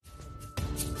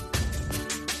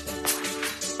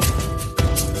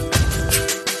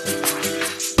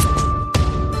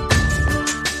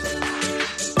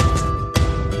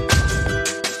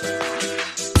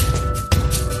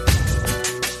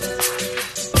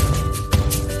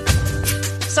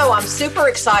So I'm super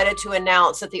excited to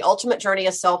announce that the Ultimate Journey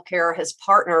of Self-Care has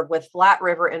partnered with Flat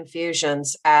River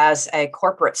Infusions as a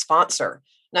corporate sponsor.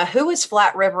 Now, who is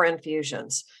Flat River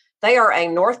Infusions? They are a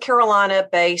North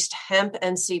Carolina-based hemp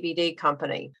and CBD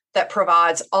company that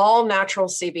provides all natural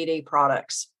CBD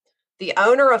products. The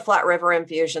owner of Flat River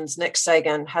Infusions, Nick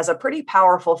Sagan, has a pretty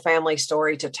powerful family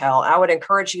story to tell. I would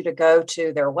encourage you to go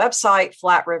to their website,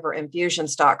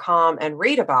 flatriverinfusions.com, and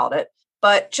read about it.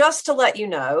 But just to let you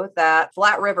know that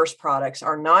Flat River's products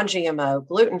are non-GMO,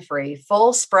 gluten-free,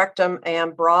 full spectrum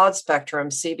and broad spectrum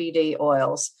CBD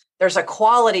oils. There's a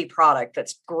quality product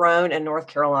that's grown in North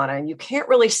Carolina, and you can't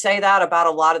really say that about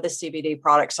a lot of the CBD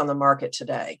products on the market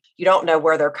today. You don't know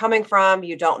where they're coming from,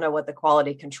 you don't know what the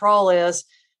quality control is,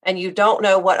 and you don't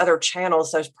know what other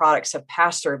channels those products have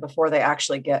passed through before they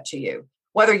actually get to you.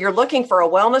 Whether you're looking for a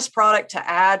wellness product to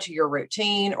add to your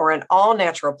routine or an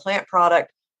all-natural plant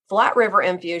product, Flat River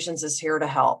Infusions is here to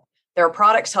help. Their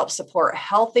products help support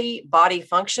healthy body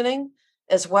functioning,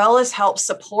 as well as help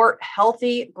support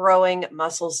healthy growing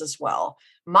muscles as well.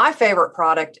 My favorite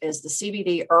product is the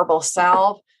CBD Herbal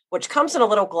Salve, which comes in a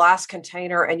little glass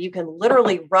container, and you can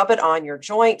literally rub it on your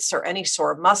joints or any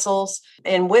sore muscles.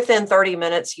 And within 30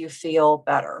 minutes, you feel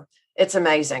better. It's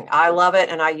amazing. I love it,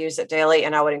 and I use it daily,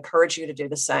 and I would encourage you to do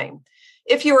the same.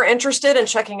 If you are interested in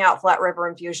checking out Flat River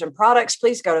Infusion products,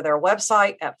 please go to their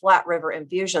website at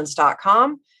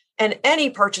flatriverinfusions.com. And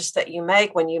any purchase that you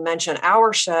make when you mention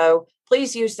our show,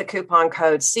 please use the coupon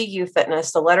code CU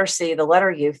Fitness, the letter C, the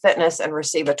letter U Fitness, and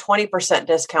receive a 20%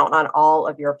 discount on all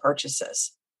of your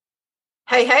purchases.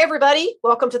 Hey, everybody.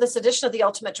 Welcome to this edition of the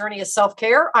Ultimate Journey of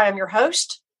Self-Care. I am your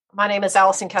host. My name is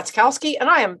Allison Katzkowski, and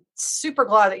I am super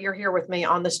glad that you're here with me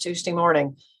on this Tuesday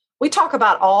morning. We talk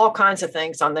about all kinds of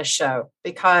things on this show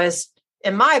because,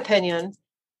 in my opinion,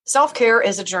 self-care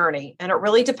is a journey, and it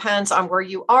really depends on where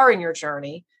you are in your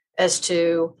journey as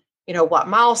to, what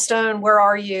milestone, where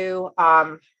are you,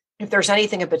 if there's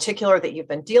anything in particular that you've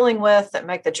been dealing with that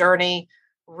make the journey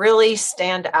really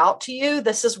stand out to you.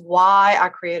 This is why I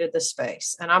created this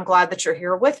space, and I'm glad that you're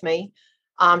here with me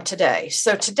today.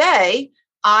 So today,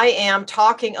 I am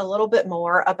talking a little bit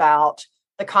more about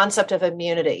the concept of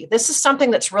immunity. This is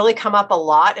something that's really come up a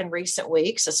lot in recent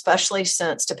weeks, especially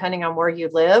since, depending on where you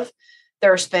live,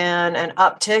 there's been an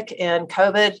uptick in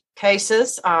COVID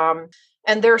cases.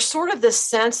 And there's sort of this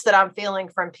sense that I'm feeling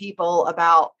from people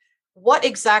about what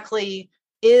exactly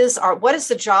what is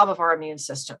the job of our immune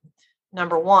system,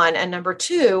 number one. And number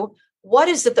two, what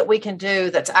is it that we can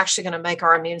do that's actually going to make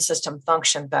our immune system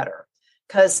function better?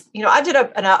 Because, I did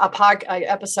a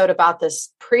episode about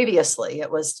this previously.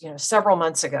 It was, several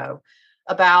months ago,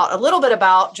 about a little bit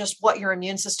about just what your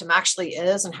immune system actually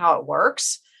is and how it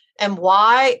works and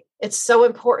why it's so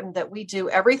important that we do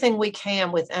everything we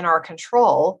can within our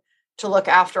control to look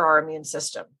after our immune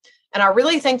system. And I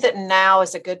really think that now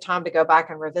is a good time to go back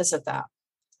and revisit that.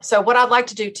 So what I'd like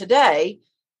to do today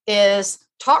is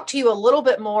talk to you a little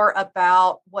bit more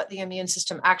about what the immune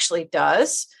system actually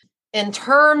does in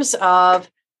terms of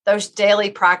those daily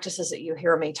practices that you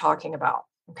hear me talking about.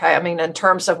 Okay. In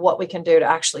terms of what we can do to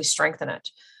actually strengthen it.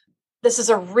 This is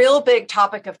a real big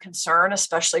topic of concern,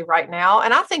 especially right now.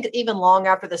 And I think even long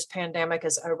after this pandemic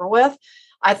is over with,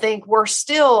 I think it's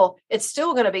still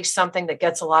going to be something that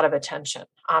gets a lot of attention.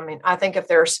 I think if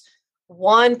there's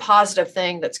one positive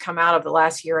thing that's come out of the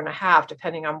last year and a half,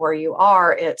 depending on where you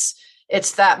are, it's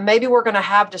that maybe we're going to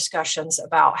have discussions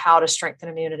about how to strengthen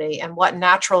immunity and what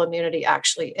natural immunity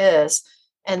actually is,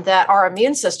 and that our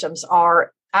immune systems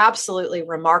are absolutely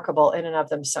remarkable in and of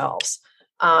themselves.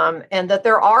 And that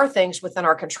there are things within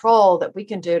our control that we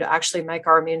can do to actually make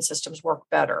our immune systems work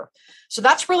better. So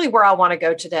that's really where I want to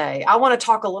go today. I want to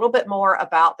talk a little bit more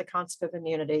about the concept of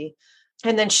immunity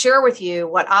and then share with you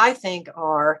what I think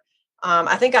are,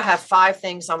 I think I have 5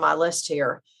 things on my list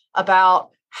here about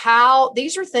how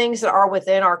these are things that are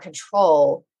within our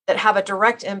control that have a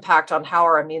direct impact on how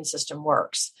our immune system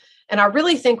works. And I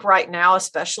really think right now,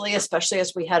 especially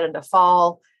as we head into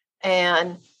fall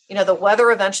and, the weather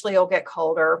eventually will get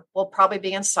colder, we'll probably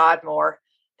be inside more.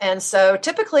 And so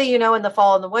typically, in the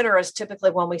fall and the winter is typically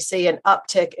when we see an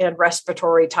uptick in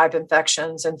respiratory type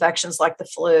infections like the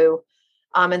flu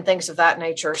and things of that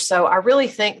nature. So I really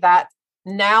think that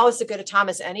now is as good a time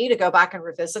as any to go back and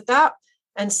revisit that.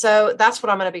 And so that's what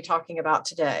I'm going to be talking about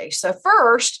today. So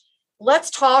first,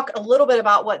 let's talk a little bit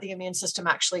about what the immune system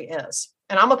actually is.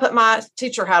 And I'm going to put my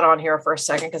teacher hat on here for a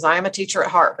second because I am a teacher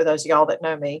at heart, for those of y'all that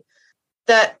know me,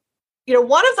 that,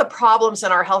 one of the problems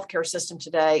in our healthcare system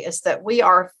today is that we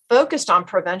are focused on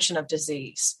prevention of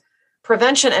disease,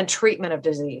 prevention and treatment of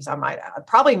disease, I might add,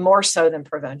 probably more so than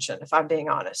prevention, if I'm being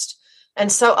honest.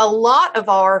 And so a lot of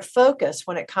our focus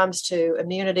when it comes to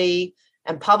immunity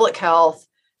and public health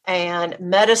and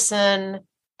medicine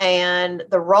and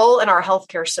the role in our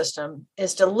healthcare system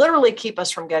is to literally keep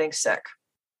us from getting sick.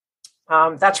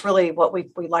 That's really what we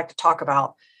like to talk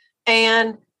about.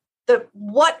 And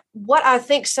what I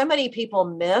think so many people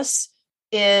miss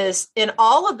is in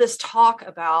all of this talk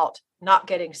about not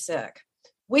getting sick,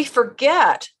 we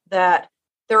forget that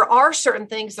there are certain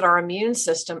things that our immune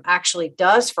system actually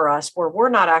does for us where we're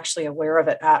not actually aware of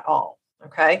it at all.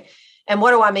 Okay. And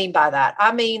what do I mean by that?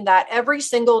 I mean that every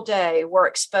single day we're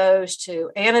exposed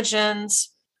to antigens,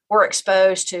 we're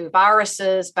exposed to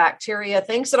viruses, bacteria,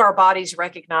 things that our bodies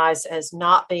recognize as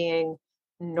not being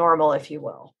normal, if you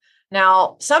will.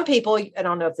 Now, some people, I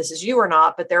don't know if this is you or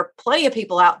not, but there are plenty of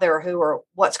people out there who are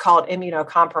what's called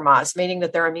immunocompromised, meaning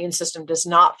that their immune system does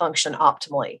not function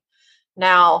optimally.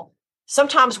 Now,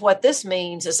 sometimes what this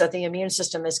means is that the immune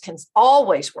system is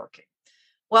always working.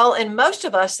 Well, in most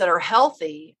of us that are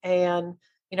healthy and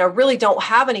really don't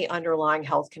have any underlying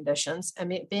health conditions,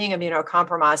 being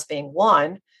immunocompromised being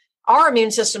one, our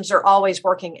immune systems are always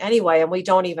working anyway, and we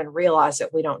don't even realize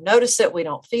it. We don't notice it. We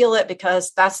don't feel it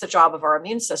because that's the job of our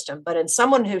immune system. But in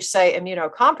someone who's, say,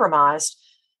 immunocompromised,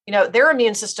 their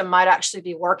immune system might actually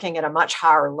be working at a much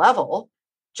higher level,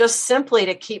 just simply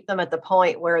to keep them at the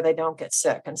point where they don't get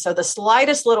sick. And so the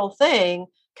slightest little thing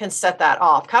can set that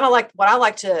off. Kind of like what I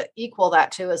like to equal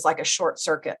that to is like a short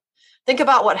circuit. Think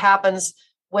about what happens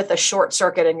with a short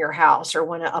circuit in your house, or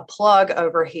when a plug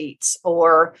overheats,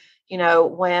 or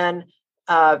when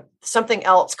something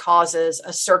else causes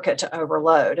a circuit to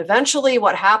overload. Eventually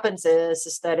what happens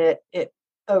is that it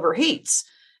overheats,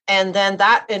 and then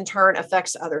that in turn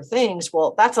affects other things.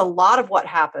 Well, that's a lot of what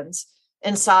happens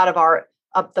inside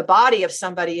of the body of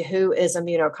somebody who is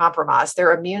immunocompromised.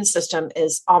 Their immune system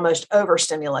is almost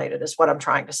overstimulated, is what I'm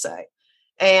trying to say.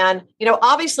 And,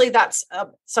 obviously that's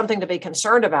something to be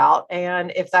concerned about.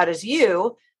 And if that is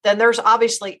you, then there's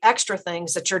obviously extra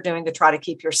things that you're doing to try to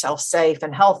keep yourself safe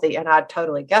and healthy. And I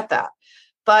totally get that.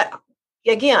 But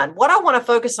again, what I want to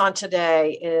focus on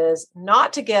today is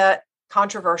not to get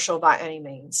controversial by any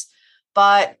means,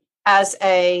 but as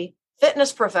a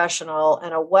fitness professional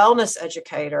and a wellness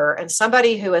educator and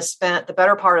somebody who has spent the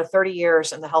better part of 30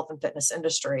 years in the health and fitness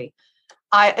industry,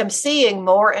 I am seeing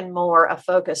more and more a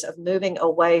focus of moving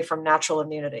away from natural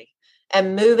immunity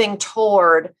and moving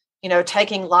toward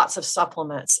taking lots of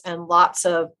supplements and lots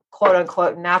of quote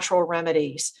unquote natural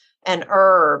remedies and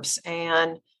herbs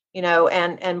and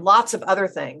lots of other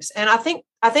things. And I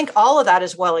think all of that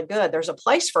is well and good. There's a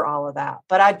place for all of that.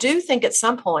 But I do think at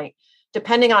some point,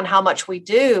 depending on how much we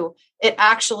do, it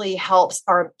actually helps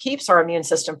or keeps our immune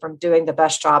system from doing the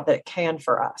best job that it can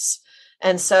for us.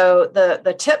 And so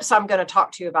the tips I'm going to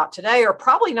talk to you about today are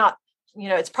probably not,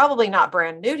 it's probably not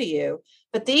brand new to you,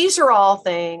 but these are all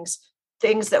things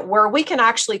that where we can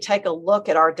actually take a look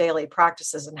at our daily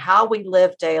practices and how we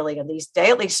live daily, and these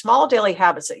small daily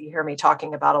habits that you hear me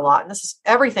talking about a lot. And this is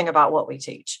everything about what we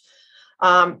teach,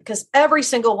 because every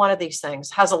single one of these things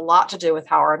has a lot to do with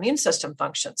how our immune system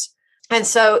functions. And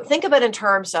so think of it in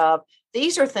terms of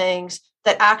these are things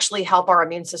that actually help our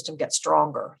immune system get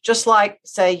stronger. Just like,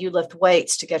 say, you lift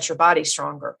weights to get your body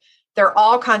stronger. There are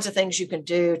all kinds of things you can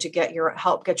do to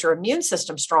help get your immune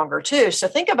system stronger too. So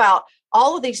think about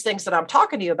all of these things that I'm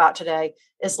talking to you about today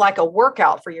is like a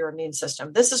workout for your immune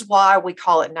system. This is why we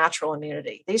call it natural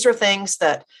immunity. These are things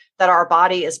that our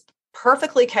body is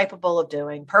perfectly capable of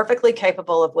doing, perfectly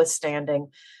capable of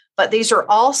withstanding. But these are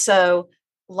also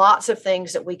lots of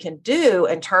things that we can do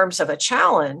in terms of a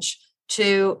challenge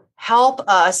to help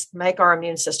us make our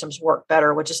immune systems work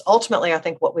better, which is ultimately, I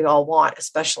think, what we all want,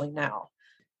 especially now.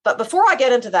 But before I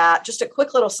get into that, just a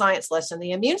quick little science lesson.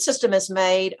 The immune system is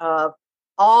made of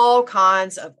all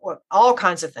kinds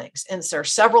of things. And there are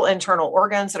several internal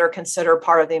organs that are considered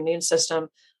part of the immune system,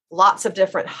 lots of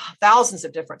thousands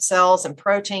of different cells and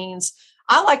proteins.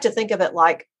 I like to think of it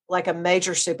like a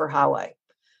major superhighway.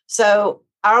 So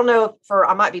I don't know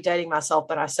I might be dating myself,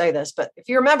 but I say this, but if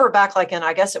you remember back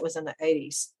I guess it was in the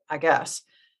 80s,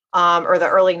 or the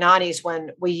early 90s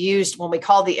when we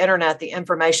called the internet the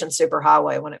information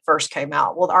superhighway when it first came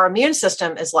out. Well, our immune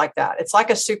system is like that. It's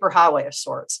like a superhighway of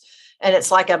sorts. And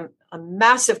it's like a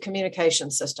massive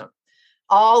communication system.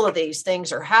 All of these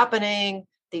things are happening.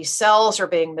 These cells are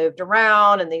being moved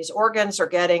around, and these organs are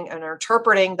getting and are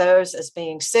interpreting those as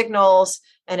being signals.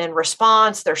 And in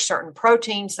response, there's certain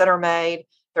proteins that are made.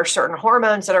 There's certain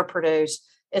hormones that are produced.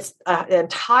 It's an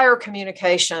entire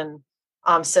communication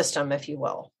system, if you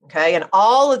will. Okay. And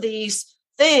all of these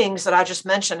things that I just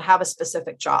mentioned have a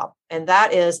specific job. And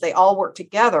that is they all work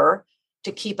together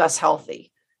to keep us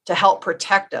healthy, to help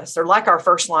protect us. They're like our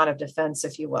first line of defense,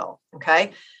 if you will.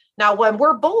 Okay. Now, when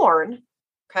we're born,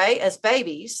 okay, as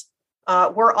babies,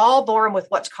 we're all born with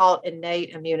what's called innate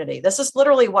immunity. This is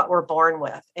literally what we're born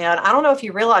with. And I don't know if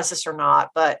you realize this or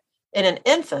not, but in an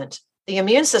infant, the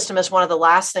immune system is one of the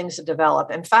last things to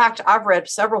develop. In fact, I've read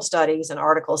several studies and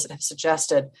articles that have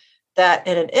suggested that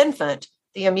in an infant,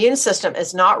 the immune system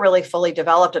is not really fully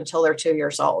developed until they're 2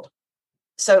 years old.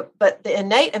 So, but the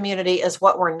innate immunity is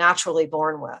what we're naturally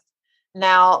born with.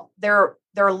 Now, there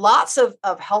are lots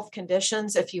of health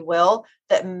conditions, if you will,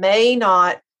 that may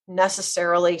not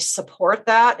necessarily support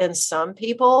that in some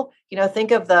people.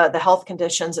 Think of the health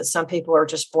conditions that some people are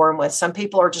just born with. Some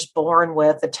people are just born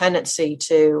with a tendency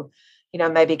to,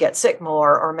 maybe get sick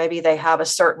more, or maybe they have a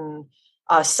certain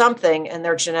something in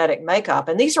their genetic makeup.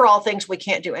 And these are all things we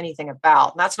can't do anything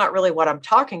about. And that's not really what I'm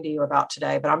talking to you about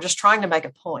today, but I'm just trying to make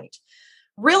a point.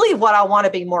 Really, what I want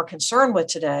to be more concerned with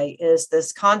today is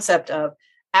this concept of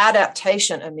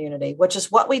adaptation immunity, which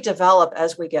is what we develop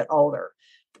as we get older.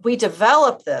 We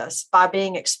develop this by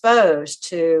being exposed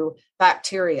to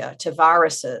bacteria, to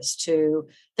viruses, to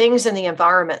things in the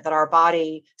environment that our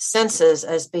body senses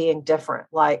as being different.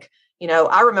 Like,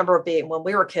 I remember when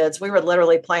we were kids, we would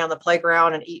literally play on the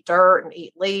playground and eat dirt and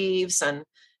eat leaves and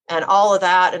all of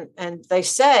that. And they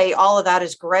say all of that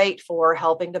is great for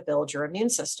helping to build your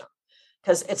immune system,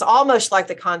 because it's almost like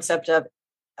the concept of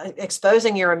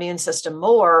exposing your immune system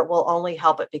more will only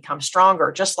help it become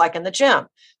stronger. Just like in the gym,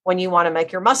 when you want to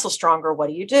make your muscles stronger,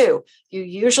 what do? You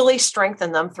usually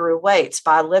strengthen them through weights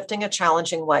by lifting a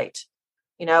challenging weight,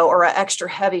 or an extra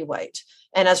heavy weight.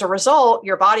 And as a result,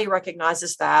 your body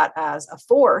recognizes that as a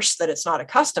force that it's not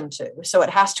accustomed to. So it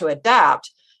has to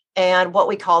adapt. And what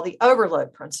we call the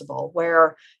overload principle,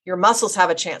 where your muscles have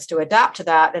a chance to adapt to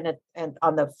that. And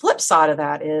on the flip side of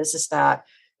that is that,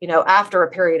 after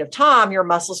a period of time, your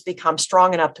muscles become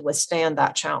strong enough to withstand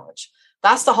that challenge.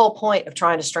 That's the whole point of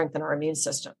trying to strengthen our immune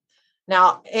system.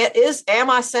 Now, am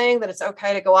I saying that it's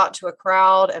okay to go out to a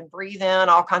crowd and breathe in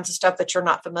all kinds of stuff that you're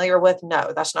not familiar with?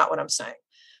 No, that's not what I'm saying.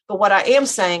 But what I am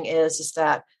saying is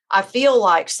that I feel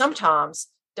like sometimes,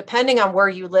 depending on where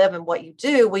you live and what you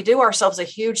do, we do ourselves a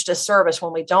huge disservice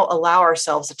when we don't allow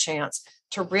ourselves a chance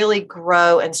to really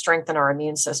grow and strengthen our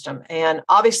immune system. And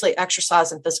obviously,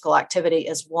 exercise and physical activity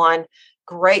is one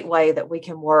great way that we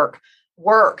can work,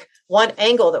 one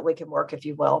angle that we can work, if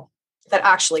you will, that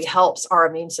actually helps our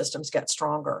immune systems get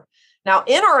stronger. Now,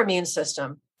 in our immune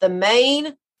system,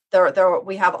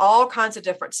 we have all kinds of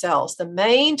different cells. The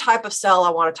main type of cell I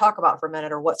want to talk about for a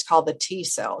minute are what's called the T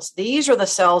cells. These are the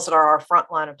cells that are our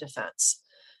front line of defense.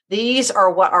 These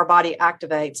are what our body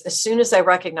activates as soon as they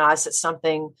recognize that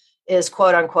something is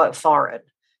quote unquote foreign.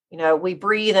 We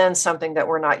breathe in something that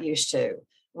we're not used to.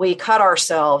 We cut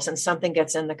ourselves and something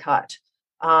gets in the cut.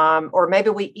 Or maybe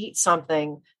we eat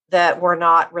something that we're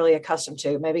not really accustomed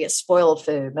to. Maybe it's spoiled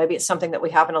food. Maybe it's something that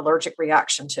we have an allergic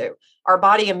reaction to. Our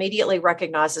body immediately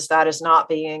recognizes that as not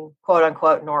being quote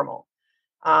unquote normal.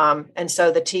 And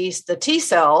so the T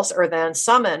cells are then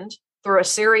summoned through a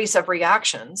series of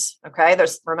reactions. Okay.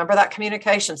 Remember that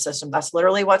communication system. That's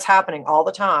literally what's happening all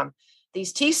the time.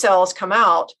 These T cells come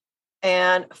out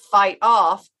and fight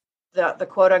off the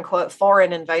quote unquote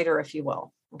foreign invader, if you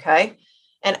will. Okay.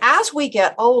 And as we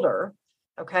get older,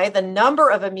 okay, the number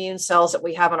of immune cells that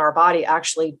we have in our body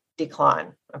actually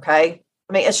decline. Okay.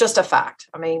 I mean, it's just a fact.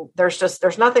 I mean,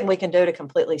 there's nothing we can do to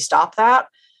completely stop that.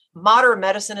 Modern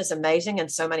medicine is amazing in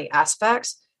so many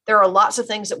aspects. There are lots of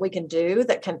things that we can do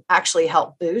that can actually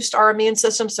help boost our immune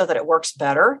system so that it works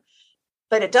better.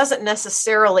 But it doesn't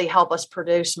necessarily help us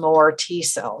produce more T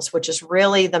cells, which is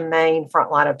really the main front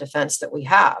line of defense that we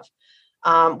have.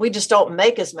 We just don't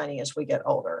make as many as we get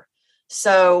older.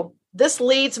 So this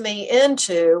leads me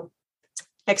into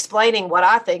explaining what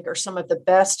I think are some of the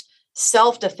best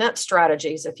self-defense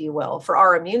strategies, if you will, for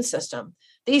our immune system.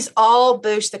 These all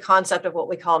boost the concept of what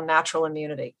we call natural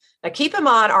immunity. Now, keep in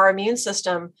mind, our immune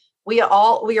system, we are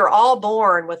all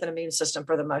born with an immune system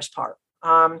for the most part.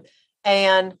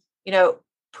 And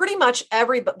pretty much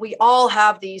we all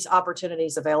have these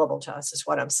opportunities available to us, is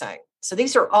what I'm saying. So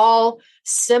these are all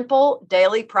simple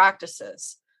daily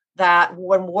practices that,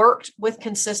 when worked with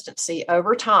consistency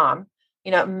over time,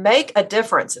 make a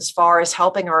difference as far as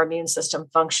helping our immune system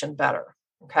function better.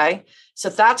 Okay. So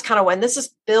that's kind of when this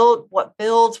is what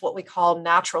builds what we call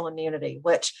natural immunity,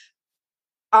 which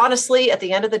honestly, at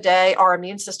the end of the day, our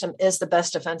immune system is the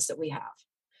best defense that we have.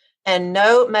 And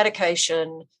no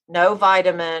medication, no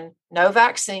vitamin, no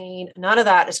vaccine, none of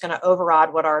that is going to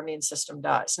override what our immune system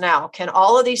does. Now, can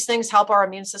all of these things help our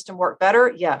immune system work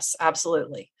better? Yes,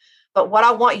 absolutely. But what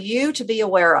I want you to be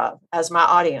aware of as my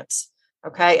audience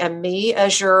Okay. And me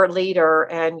as your leader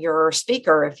and your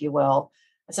speaker, if you will,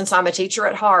 since I'm a teacher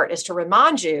at heart, is to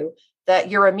remind you that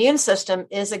your immune system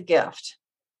is a gift.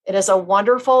 It is a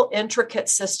wonderful, intricate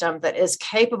system that is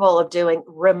capable of doing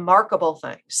remarkable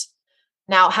things.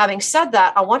 Now, having said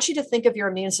that, I want you to think of your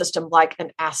immune system like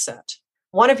an asset,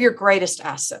 one of your greatest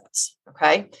assets.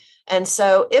 Okay. And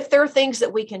so if there are things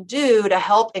that we can do to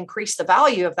help increase the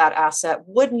value of that asset,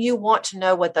 wouldn't you want to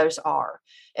know what those are?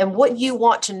 And wouldn't you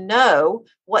want to know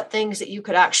what things that you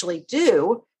could actually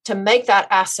do to make that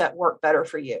asset work better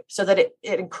for you so that it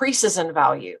increases in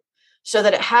value, so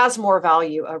that it has more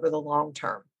value over the long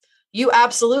term? You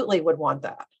absolutely would want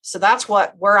that. So that's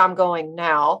where I'm going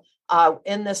now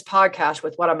in this podcast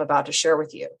with what I'm about to share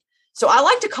with you. So I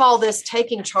like to call this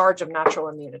taking charge of natural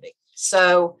immunity.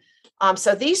 So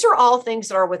these are all things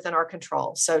that are within our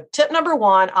control. So tip number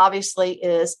one, obviously,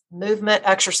 is movement,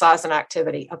 exercise, and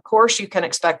activity. Of course, you can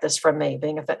expect this from me,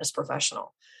 being a fitness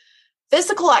professional.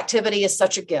 Physical activity is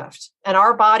such a gift, and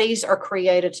our bodies are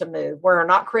created to move. We're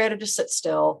not created to sit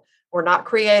still. We're not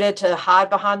created to hide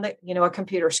behind a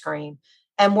computer screen,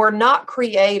 and we're not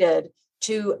created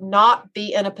to not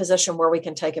be in a position where we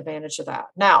can take advantage of that.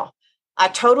 Now, I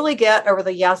totally get over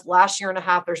the last year and a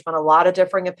half, there's been a lot of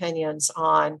differing opinions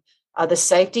on the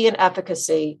safety and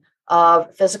efficacy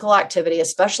of physical activity,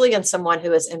 especially in someone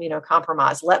who is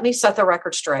immunocompromised. Let me set the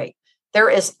record straight. There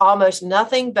is almost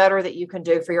nothing better that you can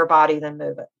do for your body than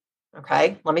move it.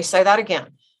 Okay, let me say that again.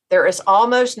 There is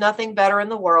almost nothing better in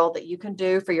the world that you can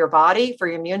do for your body, for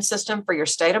your immune system, for your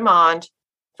state of mind,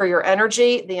 for your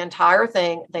energy, the entire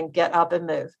thing, than get up and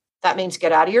move. That means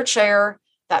get out of your chair.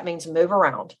 That means move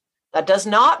around. That does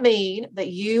not mean that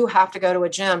you have to go to a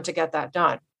gym to get that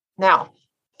done. Now,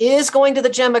 is going to the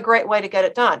gym a great way to get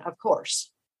it done? Of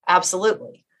course,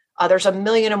 absolutely. There's a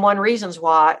million and one reasons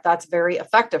why that's very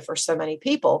effective for so many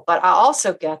people. But I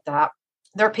also get that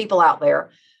there are people out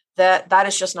there that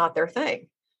is just not their thing.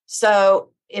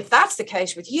 So if that's the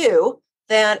case with you,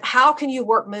 then how can you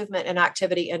work movement and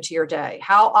activity into your day?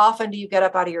 How often do you get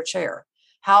up out of your chair?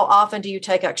 How often do you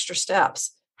take extra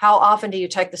steps? How often do you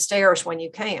take the stairs when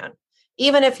you can?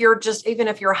 Even if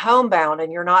you're homebound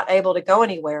and you're not able to go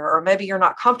anywhere, or maybe you're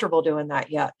not comfortable doing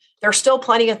that yet, there's still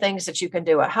plenty of things that you can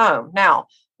do at home. Now,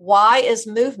 why is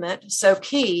movement so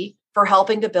key for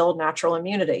helping to build natural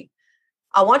immunity?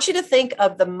 I want you to think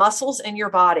of the muscles in your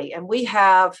body. And we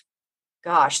have,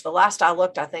 the last I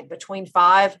looked, I think between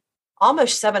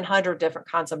almost 700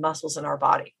 different kinds of muscles in our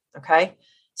body. Okay.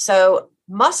 So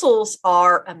muscles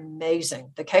are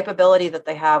amazing, the capability that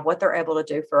they have, what they're able to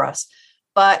do for us.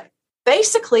 But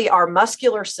basically, our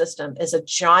muscular system is a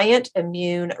giant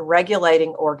immune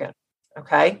regulating organ.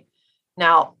 Okay.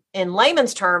 Now, in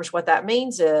layman's terms, what that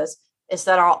means is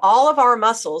that all of our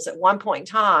muscles at one point in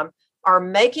time are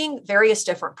making various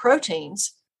different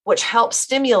proteins, which help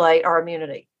stimulate our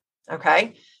immunity.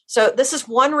 Okay. So this is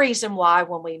one reason why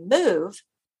when we move,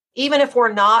 even if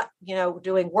we're not,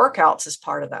 doing workouts as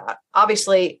part of that,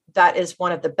 obviously that is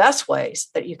one of the best ways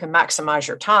that you can maximize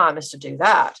your time is to do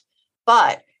that.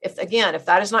 But if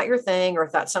that is not your thing, or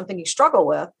if that's something you struggle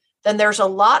with, then there's a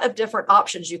lot of different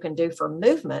options you can do for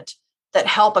movement that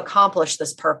help accomplish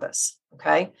this purpose.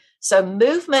 Okay. So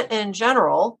movement in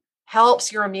general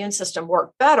helps your immune system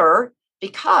work better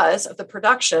because of the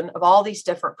production of all these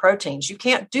different proteins. You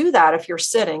can't do that if you're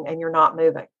sitting and you're not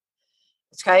moving.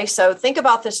 Okay. So think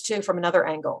about this too from another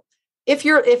angle. If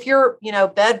you're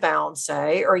bedbound,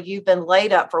 say, or you've been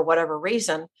laid up for whatever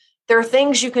reason, there are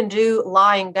things you can do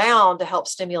lying down to help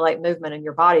stimulate movement in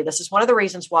your body. This is one of the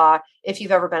reasons why, if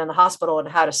you've ever been in the hospital and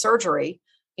had a surgery,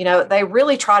 they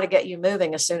really try to get you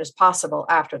moving as soon as possible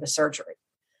after the surgery.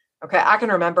 Okay. I can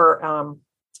remember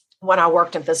when I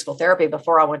worked in physical therapy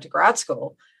before I went to grad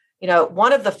school,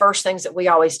 one of the first things that we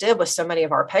always did with so many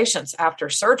of our patients after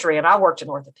surgery, and I worked in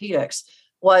orthopedics,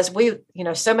 was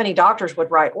so many doctors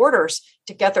would write orders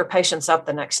to get their patients up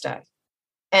the next day.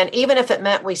 And even if it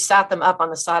meant we sat them up on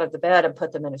the side of the bed and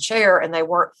put them in a chair and they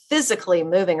weren't physically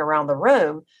moving around the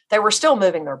room, they were still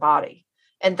moving their body.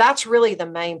 And that's really the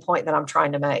main point that I'm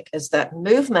trying to make, is that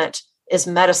movement is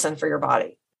medicine for your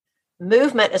body.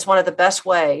 Movement is one of the best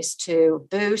ways to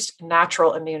boost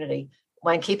natural immunity.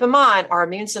 When keep in mind, our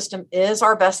immune system is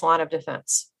our best line of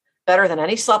defense, better than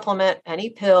any supplement, any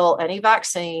pill, any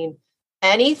vaccine,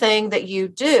 anything that you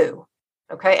do.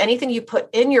 Okay. Anything you put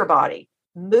in your body.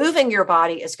 Moving your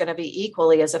body is going to be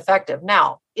equally as effective.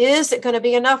 Now, is it going to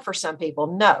be enough for some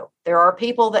people? No, there are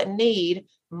people that need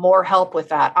more help with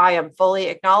that. I am fully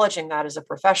acknowledging that as a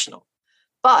professional.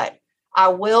 But I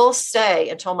will say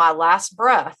until my last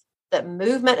breath that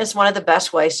movement is one of the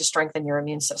best ways to strengthen your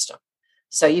immune system.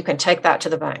 So you can take that to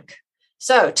the bank.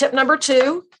 So tip number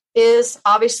 2 is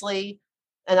obviously,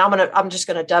 and I'm just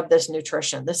going to dub this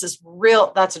nutrition. This is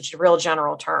real. That's a real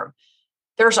general term.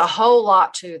 There's a whole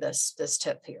lot to this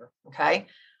tip here. Okay.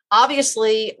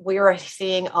 Obviously, we are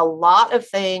seeing a lot of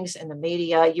things in the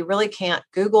media. You really can't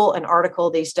Google an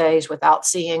article these days without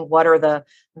seeing what are the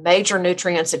major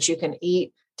nutrients that you can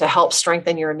eat to help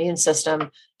strengthen your immune system,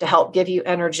 to help give you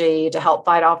energy, to help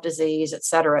fight off disease, et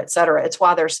cetera, et cetera. It's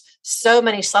why there's so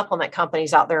many supplement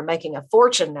companies out there making a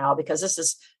fortune now, because this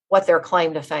is what their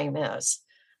claim to fame is.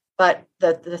 But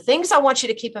the things I want you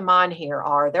to keep in mind here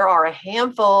are there are a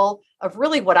handful of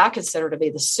really what I consider to be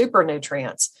the super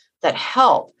nutrients that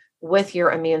help with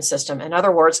your immune system. In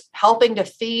other words, helping to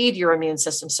feed your immune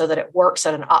system so that it works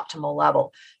at an optimal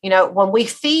level. When we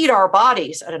feed our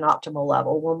bodies at an optimal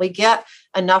level, when we get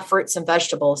enough fruits and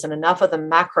vegetables and enough of the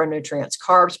macronutrients,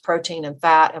 carbs, protein, and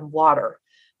fat, and water,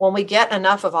 when we get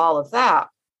enough of all of that,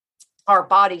 our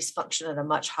bodies function at a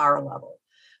much higher level.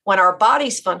 When our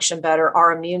bodies function better,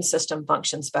 our immune system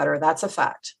functions better. That's a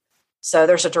fact. So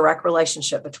there's a direct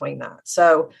relationship between that.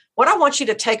 So what I want you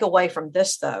to take away from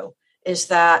this, though, is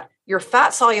that your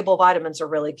fat-soluble vitamins are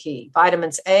really key.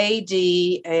 Vitamins A,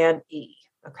 D, and E.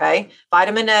 Okay.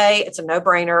 Vitamin A, it's a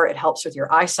no-brainer. It helps with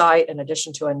your eyesight in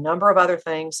addition to a number of other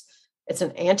things. It's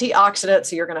an antioxidant.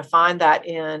 So you're going to find that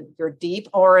in your deep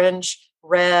orange,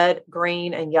 red,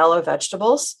 green, and yellow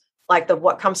vegetables. Like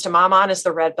what comes to my mind is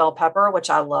the red bell pepper,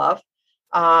 which I love.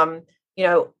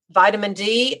 Vitamin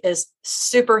D is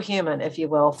superhuman, if you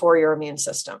will, for your immune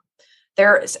system.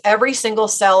 Every single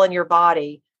cell in your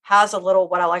body has a little,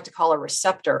 what I like to call a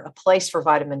receptor, a place for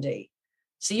vitamin D.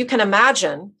 So you can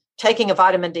imagine taking a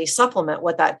vitamin D supplement,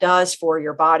 what that does for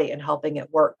your body and helping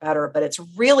it work better, but it's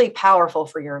really powerful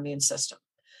for your immune system.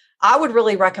 I would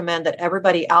really recommend that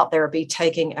everybody out there be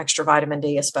taking extra vitamin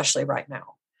D, especially right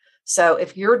now. So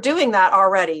if you're doing that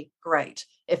already, great.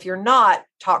 If you're not,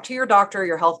 talk to your doctor,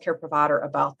 your healthcare provider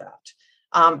about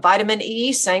that. Vitamin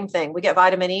E, same thing. We get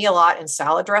vitamin E a lot in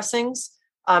salad dressings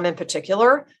in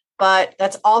particular, but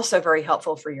that's also very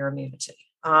helpful for your immunity.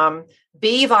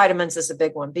 B vitamins is a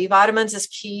big one. B vitamins is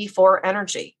key for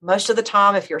energy. Most of the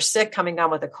time, if you're sick, coming down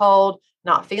with a cold,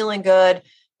 not feeling good,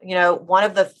 one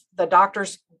of the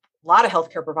doctors, a lot of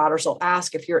healthcare providers will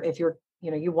ask if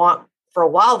you want. For a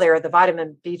while there, the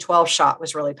vitamin B12 shot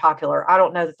was really popular. I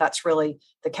don't know that that's really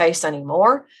the case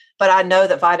anymore, but I know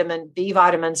that B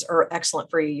vitamins are excellent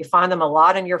for you. You find them a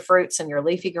lot in your fruits and your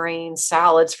leafy greens,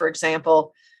 salads, for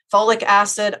example. Folic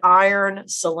acid, iron,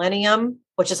 selenium,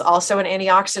 which is also an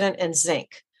antioxidant, and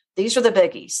zinc. These are the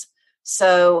biggies.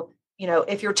 So,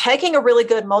 if you're taking a really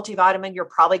good multivitamin, you're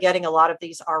probably getting a lot of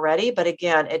these already. But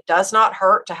again, it does not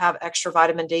hurt to have extra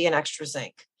vitamin D and extra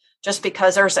zinc, just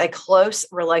because there's a close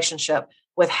relationship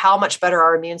with how much better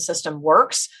our immune system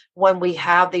works when we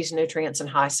have these nutrients in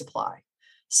high supply.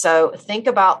 So think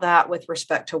about that with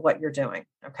respect to what you're doing,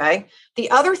 okay?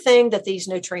 The other thing that these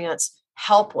nutrients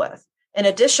help with, in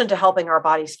addition to helping our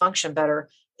bodies function better,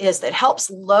 is that it helps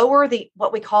lower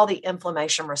what we call the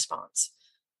inflammation response.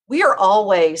 We are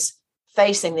always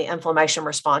facing the inflammation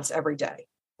response every day,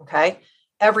 okay?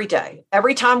 Every day.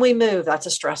 Every time we move, that's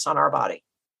a stress on our body.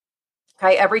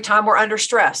 Okay, every time we're under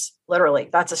stress, literally,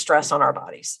 that's a stress on our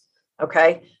bodies.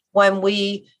 Okay, when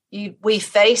we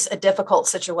face a difficult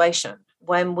situation,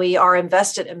 when we are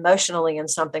invested emotionally in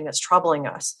something that's troubling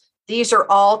us, these are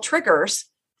all triggers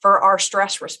for our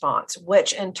stress response,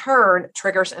 which in turn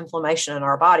triggers inflammation in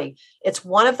our body. It's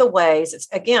one of the ways.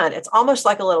 It's almost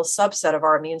like a little subset of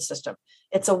our immune system.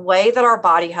 It's a way that our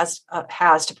body has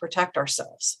to protect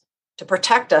ourselves, to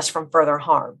protect us from further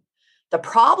harm. The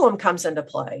problem comes into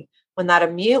play when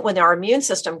our immune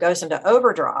system goes into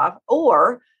overdrive,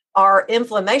 or our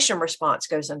inflammation response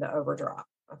goes into overdrive.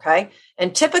 Okay.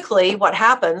 And typically what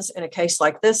happens in a case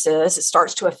like this is it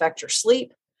starts to affect your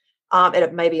sleep.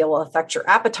 It will affect your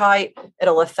appetite.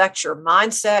 It'll affect your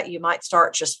mindset. You might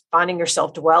start just finding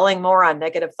yourself dwelling more on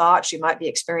negative thoughts. You might be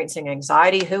experiencing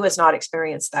anxiety. Who has not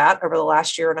experienced that over the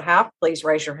last year and a half? Please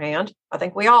raise your hand. I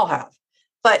think we all have.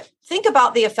 But think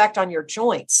about the effect on your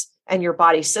joints and your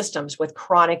body systems with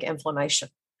chronic inflammation.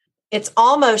 It's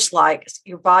almost like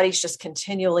your body's just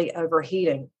continually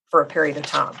overheating for a period of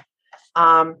time.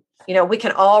 We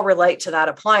can all relate to that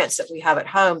appliance that we have at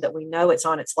home that we know it's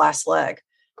on its last leg.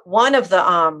 One of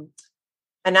the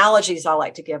analogies I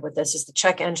like to give with this is the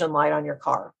check engine light on your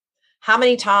car. How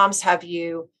many times have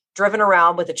you driven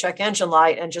around with a check engine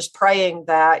light and just praying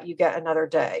that you get another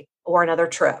day or another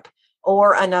trip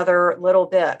or another little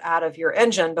bit out of your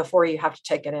engine before you have to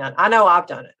take it in? I know I've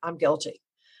done it. I'm guilty.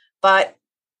 But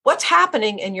What's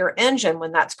happening in your engine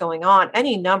when that's going on?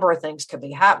 Any number of things could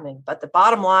be happening, but the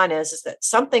bottom line is that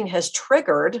something has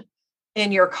triggered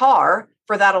in your car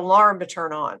for that alarm to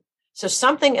turn on. So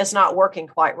something is not working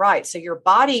quite right. So your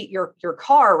body, your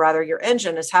car, rather, your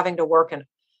engine is having to work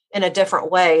in a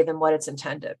different way than what it's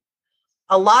intended.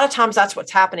 A lot of times that's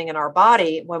what's happening in our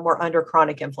body when we're under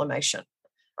chronic inflammation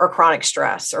or chronic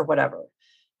stress or whatever.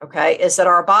 Okay, is that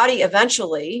our body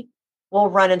eventually will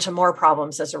run into more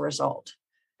problems as a result.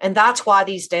 And that's why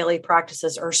these daily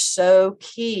practices are so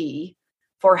key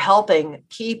for helping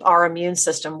keep our immune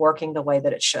system working the way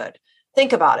that it should.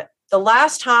 Think about it. The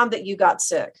last time that you got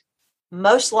sick,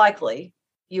 most likely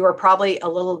you are probably a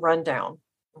little run down.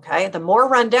 Okay. The more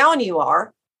run down you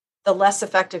are, the less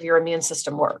effective your immune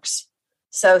system works.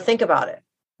 So think about it.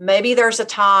 Maybe there's a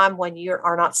time when you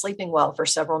are not sleeping well for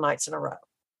several nights in a row,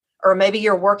 or maybe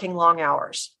you're working long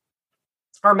hours,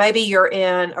 or maybe you're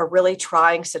in a really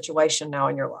trying situation now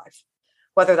in your life,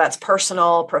 whether that's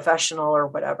personal, professional, or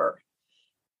whatever.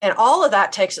 And all of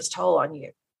that takes its toll on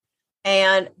you.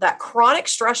 And that chronic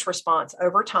stress response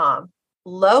over time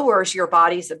lowers your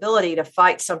body's ability to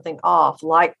fight something off,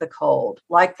 like the cold,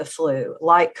 like the flu,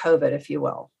 like COVID, if you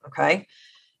will. Okay.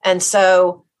 And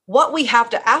so what we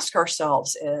have to ask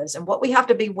ourselves is, and what we have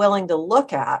to be willing to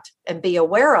look at and be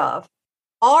aware of,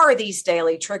 are these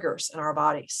daily triggers in our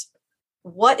bodies.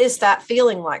 What is that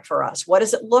feeling like for us? What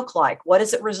does it look like? What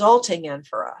is it resulting in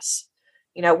for us?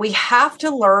 You know, we have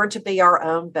to learn to be our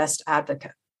own best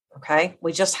advocate. Okay.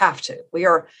 We just have to.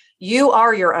 You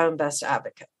are your own best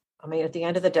advocate. I mean, at the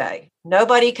end of the day,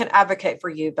 nobody can advocate for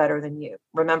you better than you.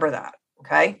 Remember that.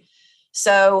 Okay.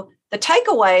 So the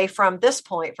takeaway from this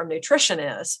point from nutrition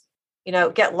is,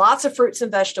 get lots of fruits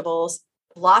and vegetables,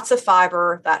 lots of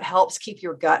fiber that helps keep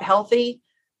your gut healthy,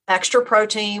 extra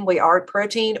protein.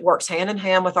 Protein works hand in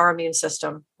hand with our immune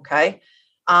system. Okay.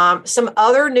 Some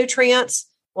other nutrients,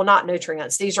 well, not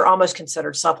nutrients. These are almost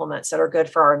considered supplements that are good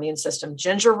for our immune system.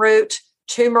 Ginger root,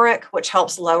 turmeric, which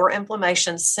helps lower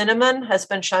inflammation. Cinnamon has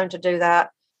been shown to do that.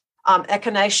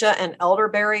 Echinacea and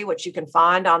elderberry, which you can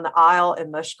find on the aisle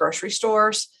in most grocery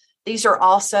stores. These are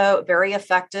also very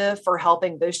effective for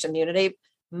helping boost immunity,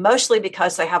 mostly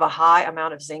because they have a high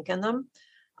amount of zinc in them.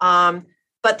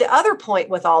 But the other point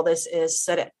with all this is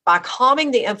that by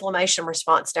calming the inflammation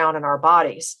response down in our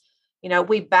bodies,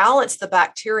 we balance the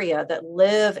bacteria that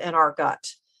live in our gut.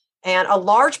 And a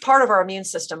large part of our immune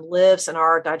system lives in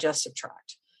our digestive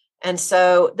tract. And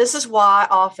so this is why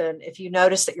often, if you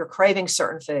notice that you're craving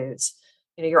certain foods,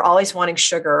 you're always wanting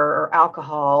sugar or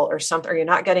alcohol or something, or you're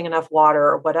not getting enough water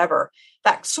or whatever,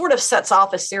 that sort of sets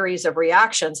off a series of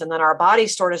reactions. And then our body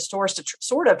tries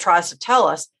to tell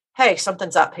us, hey,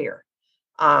 something's up here.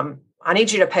 I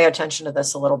need you to pay attention to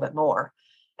this a little bit more.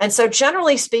 And so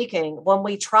generally speaking, when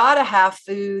we try to have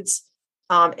foods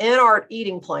in our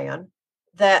eating plan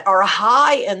that are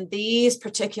high in these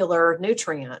particular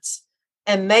nutrients,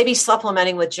 and maybe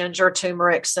supplementing with ginger,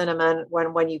 turmeric, cinnamon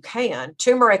when you can.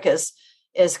 Turmeric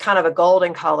is kind of a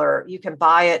golden color. You can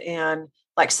buy it in,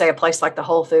 like, say, a place like the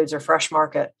Whole Foods or Fresh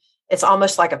Market. It's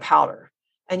almost like a powder.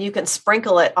 And you can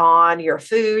sprinkle it on your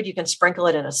food. You can sprinkle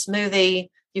it in a smoothie.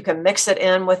 You can mix it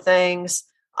in with things.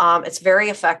 It's very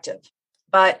effective.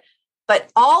 But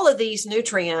all of these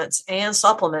nutrients and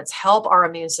supplements help our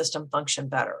immune system function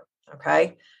better.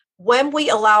 Okay. When we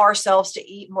allow ourselves to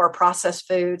eat more processed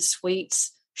foods,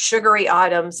 sweets, sugary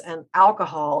items, and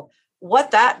alcohol,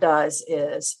 what that does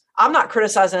is, I'm not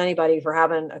criticizing anybody for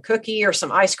having a cookie or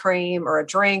some ice cream or a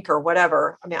drink or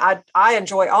whatever. I mean, I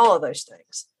enjoy all of those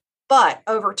things. But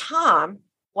over time,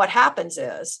 what happens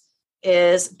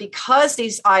is because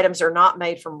these items are not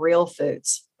made from real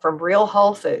foods, from real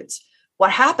whole foods,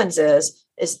 what happens is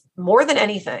more than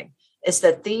anything, is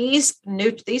that these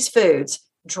foods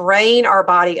drain our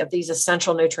body of these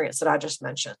essential nutrients that I just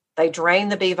mentioned. They drain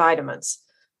the B vitamins.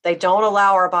 They don't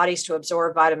allow our bodies to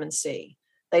absorb vitamin C.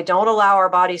 They don't allow our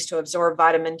bodies to absorb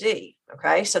vitamin D.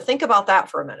 Okay. So think about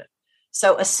that for a minute.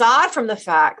 So aside from the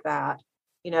fact that,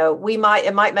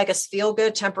 it might make us feel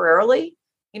good temporarily,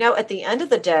 at the end of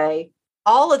the day,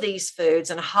 all of these foods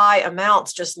in high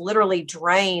amounts just literally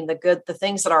drain the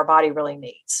things that our body really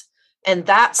needs. And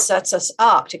that sets us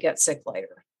up to get sick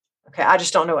later. Okay. I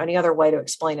just don't know any other way to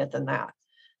explain it than that.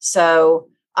 So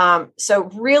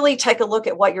really take a look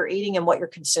at what you're eating and what you're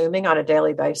consuming on a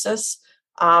daily basis.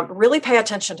 Really pay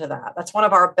attention to that. That's one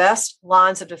of our best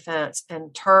lines of defense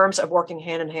in terms of working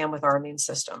hand in hand with our immune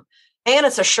system. And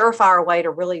it's a surefire way to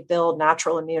really build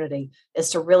natural immunity, is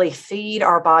to really feed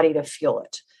our body to fuel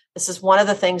it. This is one of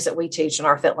the things that we teach in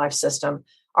our Fit Life system.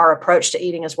 Our approach to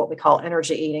eating is what we call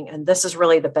energy eating. And this is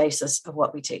really the basis of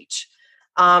what we teach.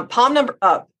 Point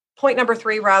Point number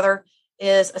 3, rather,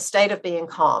 is a state of being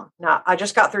calm. Now, I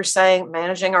just got through saying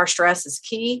managing our stress is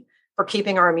key for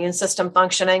keeping our immune system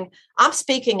functioning. I'm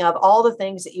speaking of all the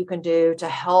things that you can do to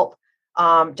help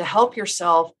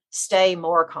yourself stay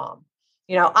more calm.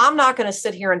 I'm not going to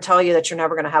sit here and tell you that you're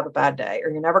never going to have a bad day,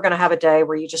 or you're never going to have a day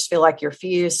where you just feel like your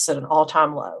fuse is at an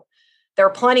all-time low. There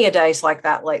are plenty of days like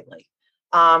that lately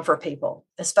for people,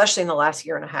 especially in the last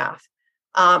year and a half.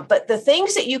 But the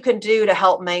things that you can do to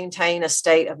help maintain a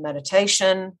state of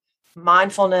meditation,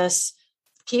 mindfulness,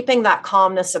 keeping that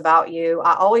calmness about you,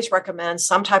 I always recommend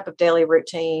some type of daily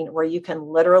routine where you can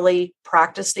literally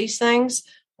practice these things.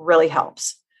 Really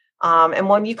helps. And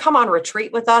when you come on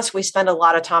retreat with us, we spend a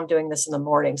lot of time doing this in the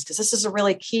mornings because this is a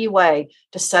really key way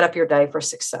to set up your day for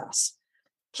success.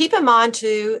 Keep in mind,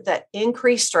 too, that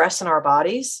increased stress in our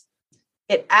bodies,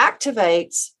 it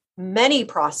activates many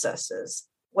processes,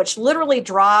 which literally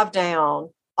drive down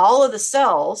all of the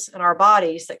cells in our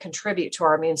bodies that contribute to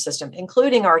our immune system,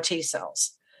 including our T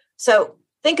cells. So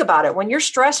think about it. When you're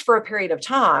stressed for a period of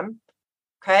time,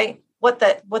 okay, what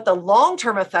the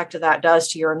long-term effect of that does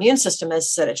to your immune system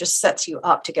is that it just sets you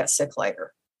up to get sick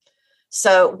later.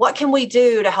 So what can we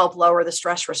do to help lower the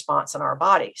stress response in our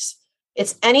bodies?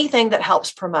 It's anything that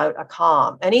helps promote a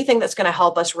calm, anything that's going to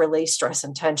help us release stress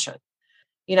and tension.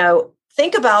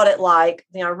 Think about it like,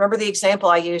 remember the example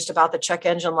I used about the check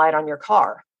engine light on your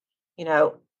car.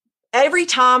 Every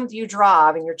time you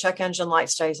drive and your check engine light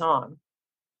stays on,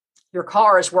 your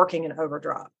car is working in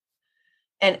overdrive.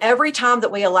 And every time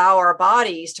that we allow our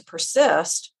bodies to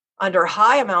persist under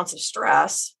high amounts of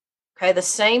stress, okay, the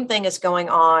same thing is going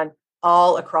on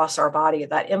all across our body.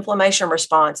 That inflammation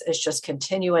response is just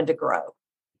continuing to grow.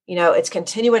 It's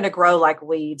continuing to grow like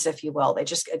weeds, if you will.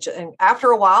 And after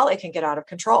a while, it can get out of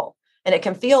control. And it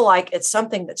can feel like it's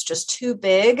something that's just too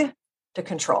big to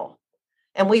control.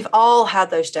 And we've all had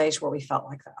those days where we felt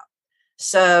like that.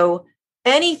 So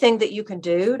anything that you can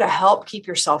do to help keep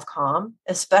yourself calm,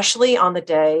 especially on the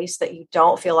days that you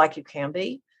don't feel like you can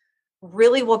be,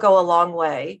 really will go a long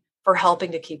way for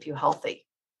helping to keep you healthy.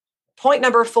 Point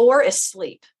number 4 is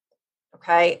sleep.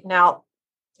 Okay. Now,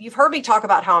 you've heard me talk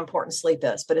about how important sleep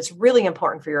is, but it's really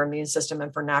important for your immune system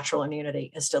and for natural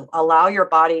immunity is to allow your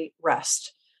body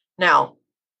rest. Now,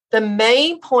 the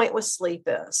main point with sleep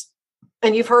is,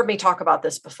 and you've heard me talk about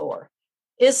this before,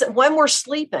 is that when we're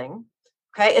sleeping,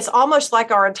 okay, it's almost like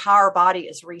our entire body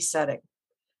is resetting.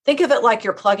 Think of it like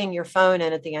you're plugging your phone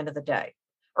in at the end of the day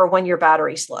or when your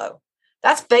battery's low.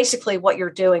 That's basically what you're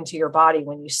doing to your body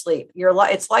when you sleep.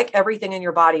 It's like everything in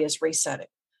your body is resetting.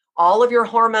 All of your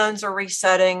hormones are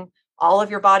resetting. All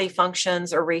of your body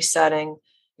functions are resetting.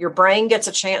 Your brain gets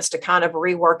a chance to kind of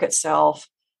rework itself.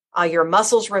 Your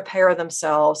muscles repair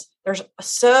themselves. There's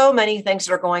so many things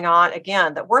that are going on,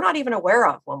 again, that we're not even aware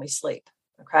of when we sleep,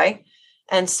 okay?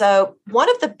 And so one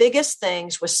of the biggest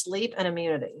things with sleep and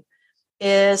immunity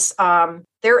is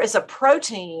there is a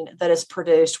protein that is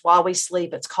produced while we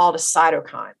sleep. It's called a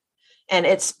cytokine. And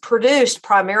it's produced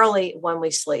primarily when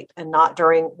we sleep and not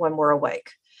when we're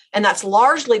awake. And that's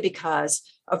largely because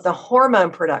of the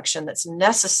hormone production that's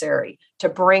necessary to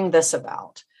bring this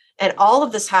about. And all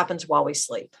of this happens while we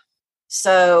sleep.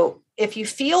 So if you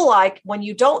feel like when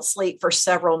you don't sleep for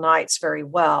several nights very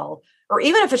well, or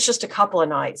even if it's just a couple of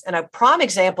nights, and a prime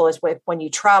example is when you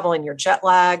travel and you're jet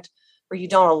lagged, or you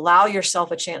don't allow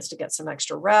yourself a chance to get some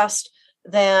extra rest,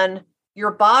 then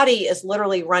your body is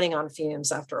literally running on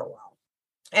fumes after a while.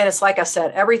 And it's like I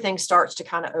said, everything starts to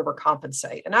kind of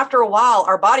overcompensate. And after a while,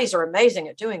 our bodies are amazing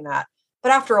at doing that.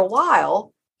 But after a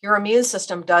while, your immune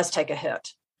system does take a hit.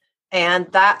 And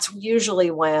that's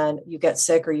usually when you get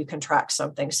sick or you contract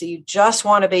something. So you just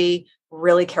want to be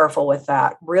really careful with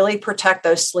that. Really protect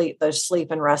those sleep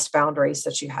and rest boundaries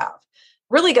that you have.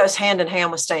 Really goes hand in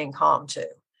hand with staying calm too.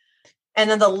 And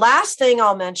then the last thing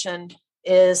I'll mention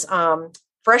is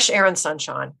fresh air and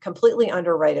sunshine, completely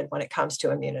underrated when it comes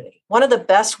to immunity. One of the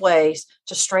best ways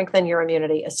to strengthen your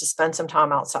immunity is to spend some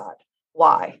time outside.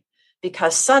 Why?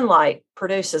 Because sunlight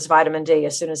produces vitamin D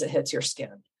as soon as it hits your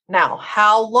skin. Now,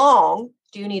 how long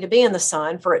do you need to be in the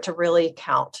sun for it to really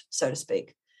count, so to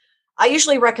speak? I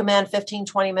usually recommend 15,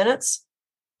 20 minutes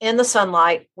in the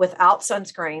sunlight without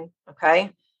sunscreen,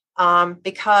 okay?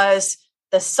 Because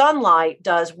the sunlight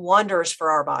does wonders for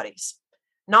our bodies.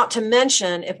 Not to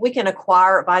mention, if we can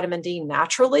acquire vitamin D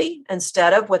naturally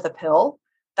instead of with a pill,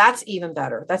 that's even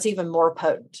better. That's even more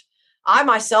potent.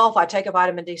 I take a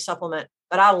vitamin D supplement,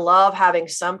 but I love having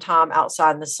some time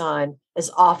outside in the sun as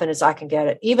often as I can get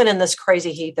it, even in this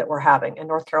crazy heat that we're having in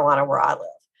North Carolina where I live.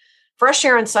 Fresh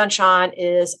air and sunshine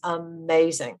is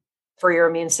amazing for your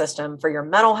immune system, for your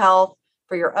mental health,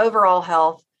 for your overall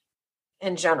health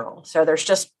in general. So there's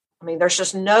just I mean, there's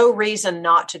just no reason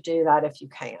not to do that if you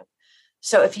can.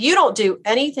 So if you don't do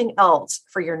anything else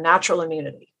for your natural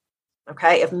immunity,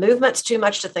 okay, if movement's too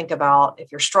much to think about,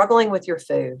 if you're struggling with your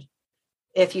food,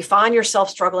 if you find yourself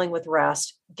struggling with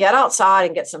rest, get outside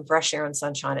and get some fresh air and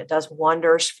sunshine. It does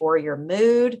wonders for your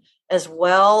mood as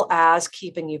well as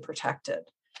keeping you protected.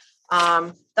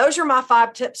 Those are my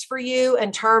 5 tips for you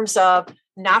in terms of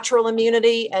natural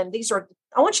immunity. And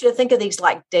I want you to think of these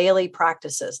like daily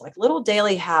practices, like little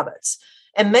daily habits.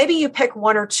 And maybe you pick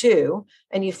 1 or 2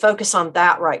 and you focus on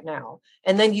that right now.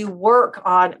 And then you work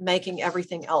on making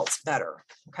everything else better.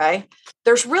 Okay.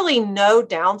 There's really no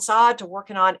downside to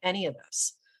working on any of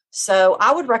this. So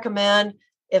I would recommend,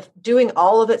 if doing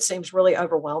all of it seems really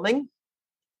overwhelming,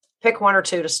 pick 1 or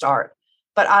 2 to start.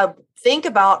 But I think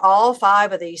about all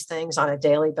 5 of these things on a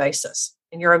daily basis,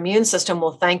 and your immune system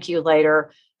will thank you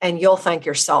later, and you'll thank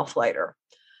yourself later.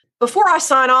 Before I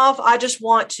sign off, I just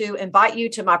want to invite you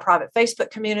to my private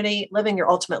Facebook community, Living Your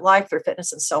Ultimate Life Through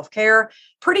Fitness and Self-Care.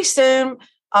 Pretty soon,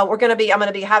 I'm going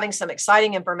to be having some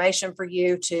exciting information for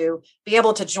you to be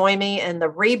able to join me in the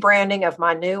rebranding of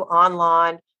my new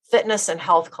online fitness and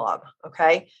health club.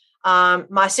 Okay.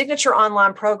 My signature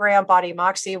online program, Body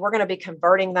Moxie, we're going to be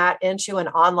converting that into an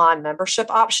online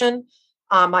membership option,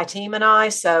 my team and I.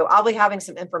 So I'll be having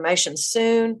some information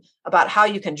soon about how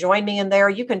you can join me in there.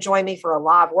 You can join me for a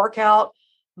live workout,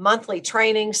 monthly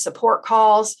training, support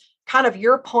calls, kind of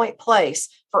your point place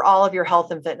for all of your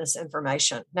health and fitness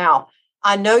information. Now,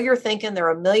 I know you're thinking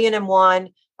there are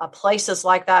 1,000,001 places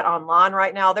like that online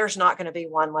right now. There's not going to be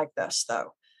one like this,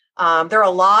 though. There are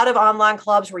a lot of online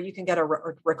clubs where you can get a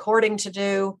recording to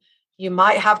do. You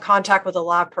might have contact with a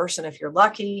live person if you're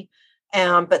lucky,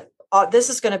 but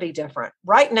this is going to be different.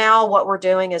 Right now, what we're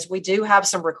doing is we do have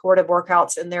some recorded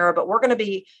workouts in there, but we're going to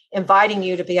be inviting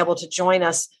you to be able to join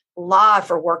us live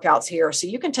for workouts here. So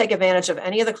you can take advantage of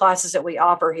any of the classes that we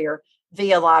offer here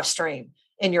via live stream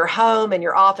in your home, in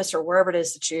your office, or wherever it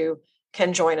is that you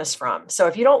can join us from. So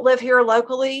if you don't live here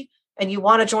locally and you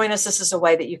want to join us, this is a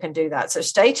way that you can do that. So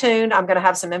stay tuned. I'm going to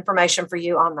have some information for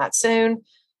you on that soon.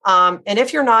 And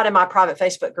if you're not in my private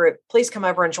Facebook group, please come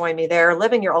over and join me there,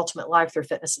 Living Your Ultimate Life Through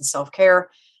Fitness and Self-Care.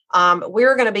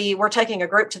 We're taking a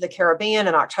group to the Caribbean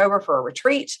in October for a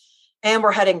retreat, and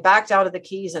we're heading back down to the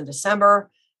Keys in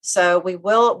December. So we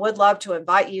would love to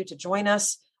invite you to join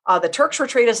us. The Turks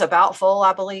retreat is about full,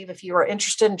 I believe. If you are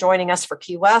interested in joining us for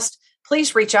Key West,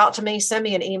 please reach out to me. Send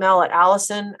me an email at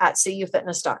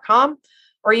allison@cufitness.com,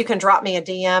 or you can drop me a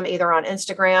DM either on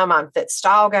Instagram. I'm Fit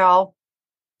Style Gal,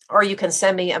 or you can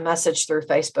send me a message through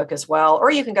Facebook as well, or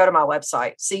you can go to my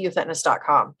website,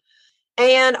 cufitness.com.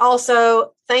 And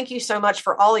also, thank you so much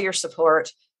for all of your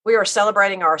support. We are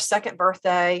celebrating our 2nd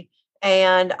birthday,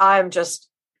 and I'm just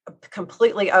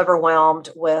completely overwhelmed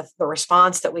with the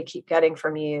response that we keep getting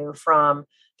from you, from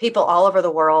people all over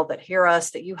the world that hear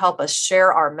us, that you help us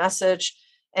share our message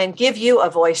and give you a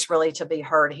voice really to be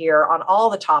heard here on all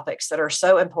the topics that are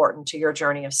so important to your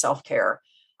journey of self-care.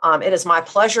 It is my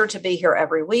pleasure to be here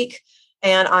every week,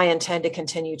 and I intend to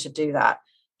continue to do that.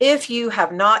 If you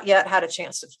have not yet had a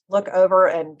chance to look over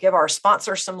and give our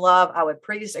sponsor some love, I would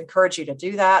please encourage you to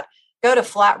do that. Go to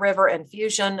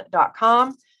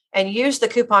flatriverinfusion.com and use the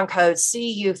coupon code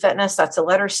CU Fitness. That's the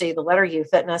letter C, the letter U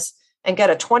Fitness, and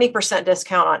get a 20%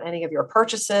 discount on any of your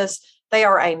purchases. They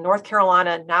are a North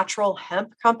Carolina natural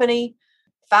hemp company.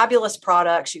 Fabulous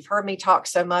products. You've heard me talk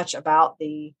so much about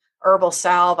the herbal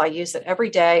salve. I use it every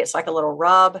day. It's like a little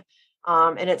rub,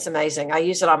 and it's amazing. I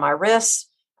use it on my wrists,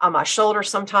 on my shoulders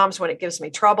sometimes when it gives me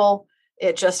trouble.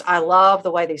 I love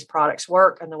the way these products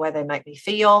work and the way they make me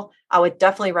feel. I would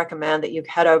definitely recommend that you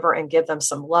head over and give them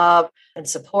some love and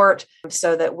support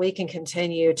so that we can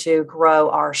continue to grow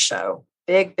our show.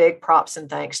 Big, big props and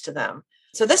thanks to them.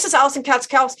 So this is Allison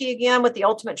Katzkowski again with the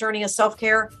Ultimate Journey of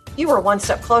Self-Care. You are one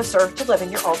step closer to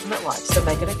living your ultimate life, so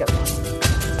make it a good one.